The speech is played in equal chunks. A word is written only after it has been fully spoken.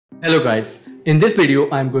Hello guys, in this video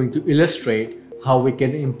I am going to illustrate how we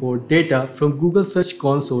can import data from Google Search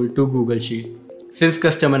Console to Google Sheet. Since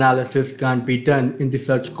custom analysis can't be done in the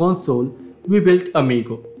Search Console, we built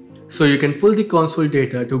Amigo. So you can pull the console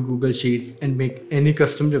data to Google Sheets and make any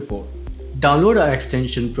custom report. Download our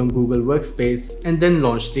extension from Google Workspace and then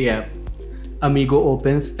launch the app. Amigo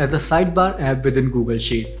opens as a sidebar app within Google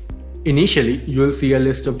Sheets. Initially, you will see a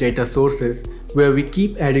list of data sources where we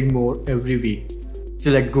keep adding more every week.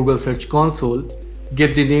 Select Google Search Console,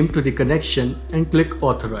 give the name to the connection and click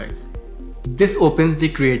Authorize. This opens the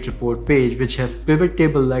Create Report page which has pivot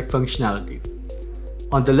table-like functionalities.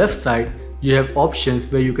 On the left side, you have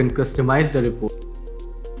options where you can customize the report.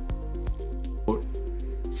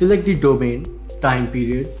 Select the domain, time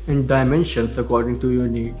period and dimensions according to your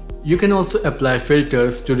need. You can also apply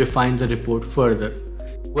filters to refine the report further.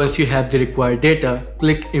 Once you have the required data,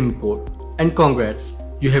 click Import. And congrats!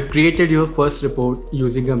 You have created your first report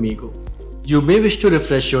using Amigo. You may wish to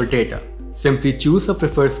refresh your data. Simply choose a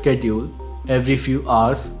preferred schedule every few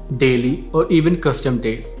hours, daily or even custom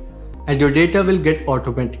days, and your data will get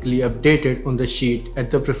automatically updated on the sheet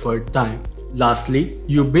at the preferred time. Lastly,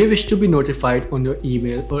 you may wish to be notified on your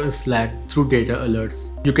email or Slack through data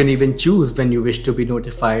alerts. You can even choose when you wish to be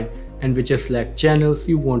notified and which Slack channels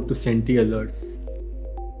you want to send the alerts.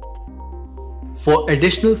 For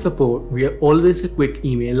additional support, we are always a quick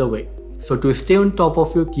email away. So to stay on top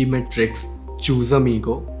of your key metrics, choose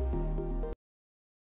Amigo.